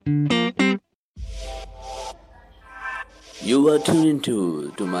You are tuned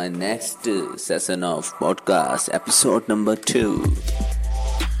into my next session of podcast, episode number 2.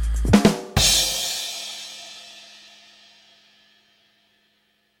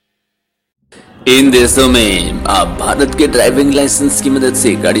 इन देशों में आप भारत के ड्राइविंग लाइसेंस की मदद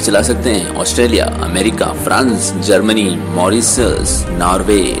से गाड़ी चला सकते हैं। Australia, America, France, Germany, Mauritius,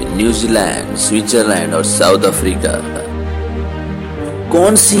 Norway, New Zealand, Switzerland और साउथ अफ्रीका।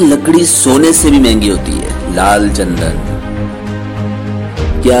 कौन सी लकड़ी सोने से भी महंगी होती है? लाल चंदन।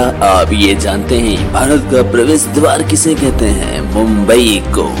 क्या आप ये जानते हैं भारत का प्रवेश द्वार किसे कहते हैं? मुंबई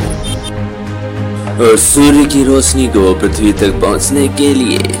को। और सूर्य की रोशनी को पृथ्वी तक पहुंचने के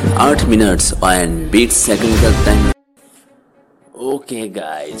लिए 8 मिनट्स एंड 20 सेकंड का time. Okay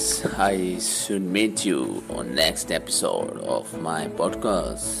guys, I should meet you on next episode of my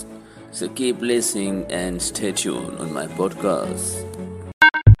podcast. So keep listening and stay tuned on my podcast.